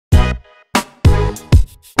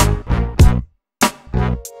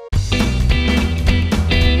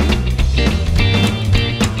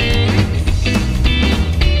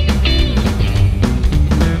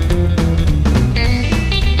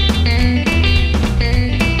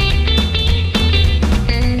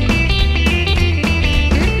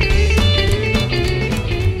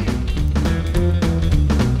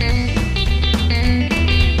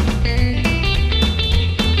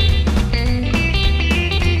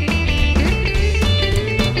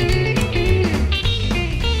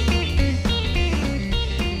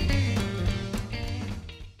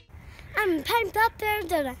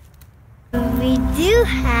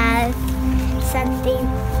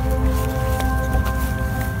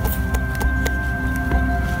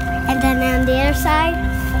on the other side,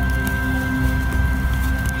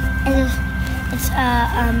 and it's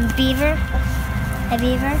a beaver,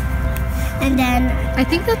 and then I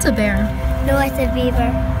think that's a bear. no, it's a beaver.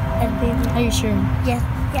 A beaver. Are you sure? Yes,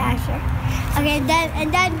 yeah, sure. Okay, and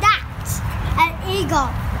then that's an eagle.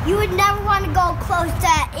 You would never want to go close to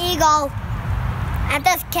an eagle. I'm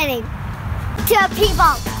just kidding. To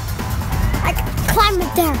people, I can climb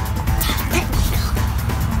it there.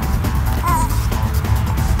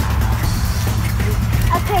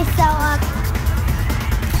 Okay, so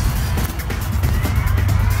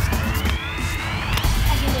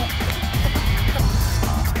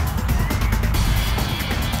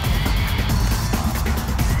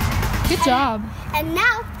Good job. And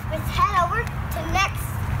now let's head over to the next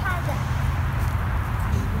project.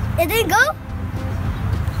 It didn't go?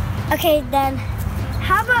 Okay, then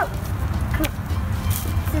how about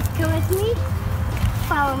just come with me?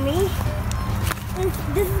 Follow me.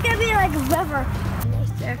 This is gonna be like a river.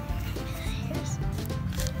 Nice there.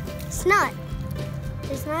 It's not.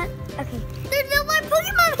 It's not? Okay. There's no more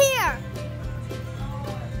Pokemon here!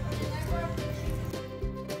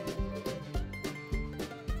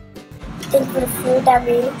 Thank you for the food that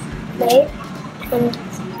we made, and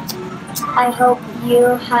I hope you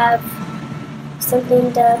have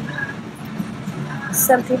something that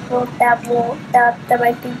some people that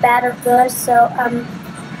might be bad or good. So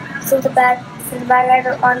since the bad guys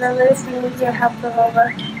are on the loose, we need your help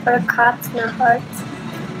over for the cops and our hearts.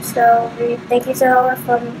 So we thank you so much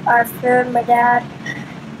from our food, my dad,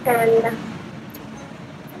 and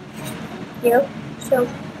you. So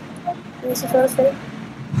we supposed to.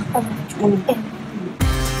 Okay.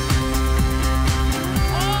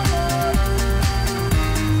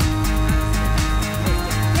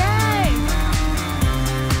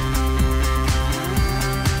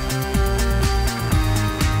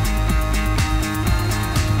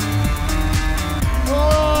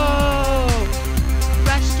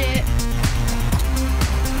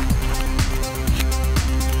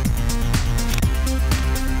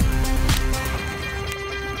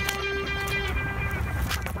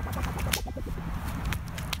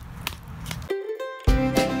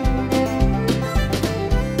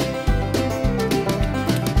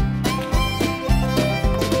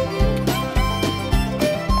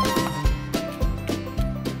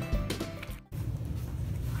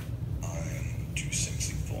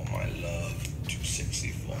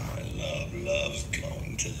 Love's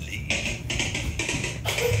going to leave.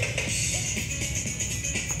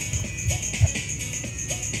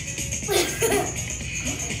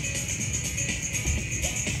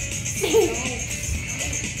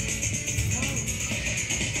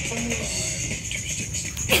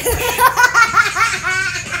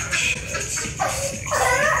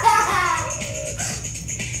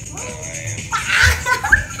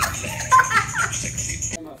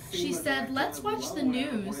 She said, let's watch the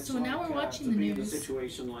news. So now we're watching the news.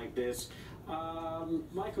 Situation like this.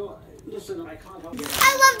 Michael, listen, I can't help you.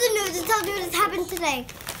 I love the news. It's all news that happened today.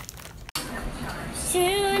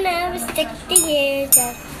 Soon I will stick the years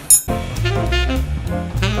up.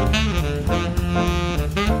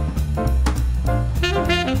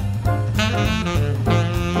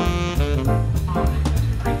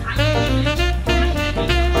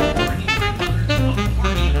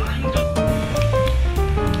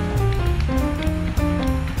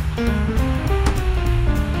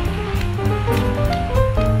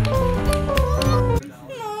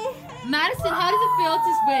 Madison, how does it feel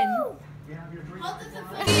to win? How does it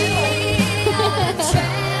feel?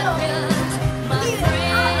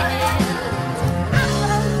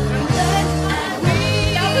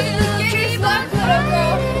 That was the biggest luck, bro.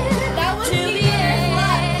 That was the biggest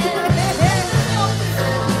luck.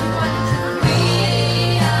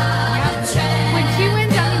 When she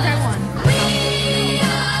wins, that means I won.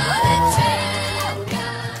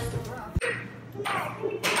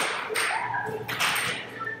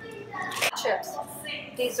 Chips.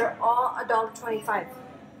 These are all $1.25.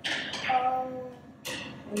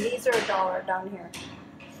 And these are $1 down here.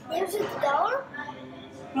 There's $1?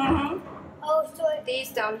 Mm-hmm. Oh, so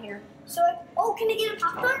These down here. oh, can I get a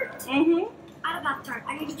Pop-Tart? Mm-hmm. I have a Pop-Tart. I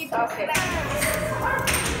need to get Okay.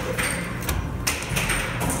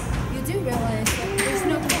 You do realize that there's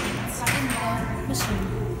no points in the machine.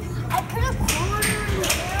 I put a quarter in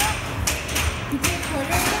there. You put a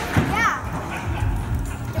quarter in there? Yeah.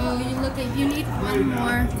 Oh, you need one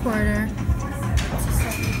more quarter to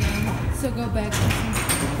start the game. So go back to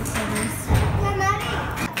the service. Yeah,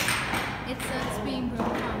 Maddie. It's being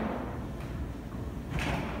broken.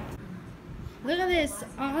 Look at this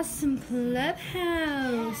awesome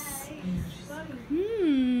clubhouse.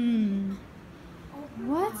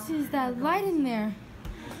 What's is that light in there?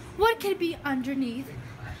 What could be underneath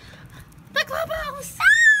the clubhouse?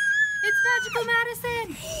 It's Magical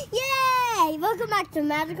Madison! Yay! Welcome back to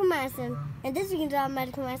Magical Madison. And this weekend on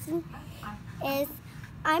Magical Madison is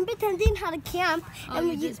I'm pretending how to camp. Oh, and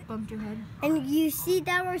you just bumped your head. And you see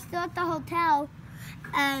that we're still at the hotel.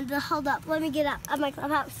 And hold up, let me get up at my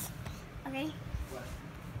clubhouse. Okay?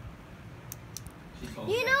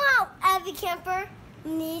 You know how every camper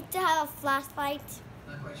needs to have a flashlight?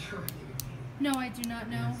 No, I do not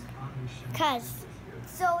know.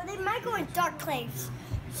 So they might go in dark caves,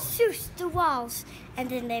 search the walls, and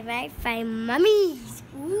then they might find mummies.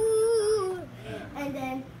 Ooh. And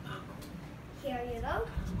then, here you go.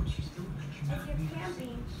 If you're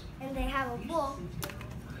camping and they have a wolf,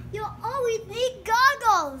 you'll always need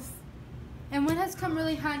goggles. And what has come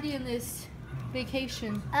really handy in this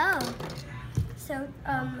vacation? Oh, so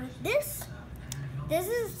this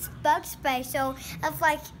is bug spray. So if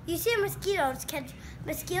like you see mosquitoes,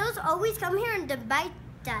 mosquitoes always come here and they bite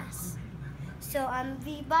us. So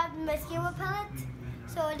we bought mosquito repellent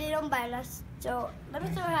so they don't bite us. So let me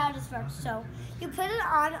show you how this works. So you put it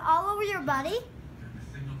on all over your body,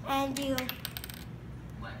 and you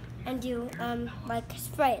like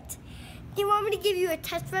spray it. Do you want me to give you a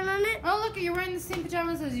test run on it? Oh, look, you're wearing the same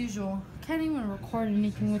pajamas as usual. Can't even record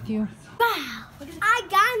anything with you. Wow, I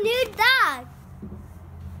got a new dog.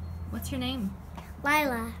 What's your name?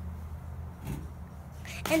 Lila.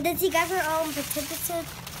 And then she got her own certificate,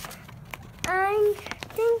 I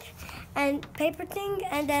think, and paper thing,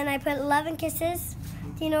 and then I put 11 kisses.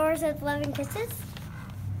 Do you know where it says 11 kisses?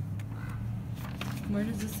 Where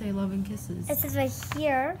does it say Love and Kisses? It says right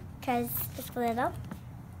here, because it's lit up.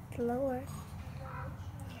 Lower.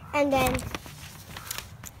 And then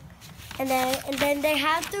they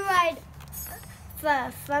have to ride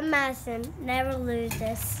from Madison. Never lose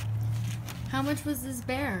this. How much was this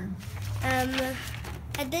bear?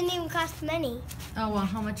 It didn't even cost money. Oh, well,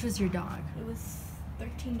 how much was your dog? It was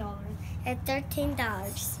 $13. At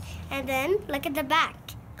 $13. And then look at the back.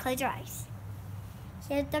 Close your eyes.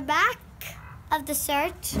 Here's the back of the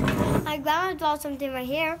shirt. My grandma bought something right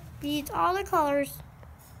here. Use all the colors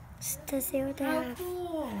to see what they How have.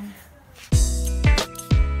 cool.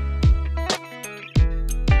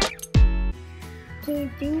 Can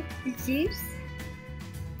you drink the juice?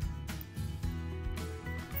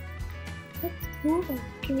 That's cool.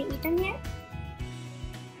 Can we eat them yet?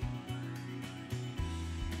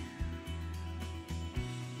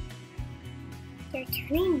 They're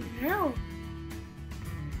turning now.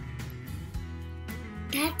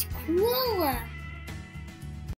 That's cool.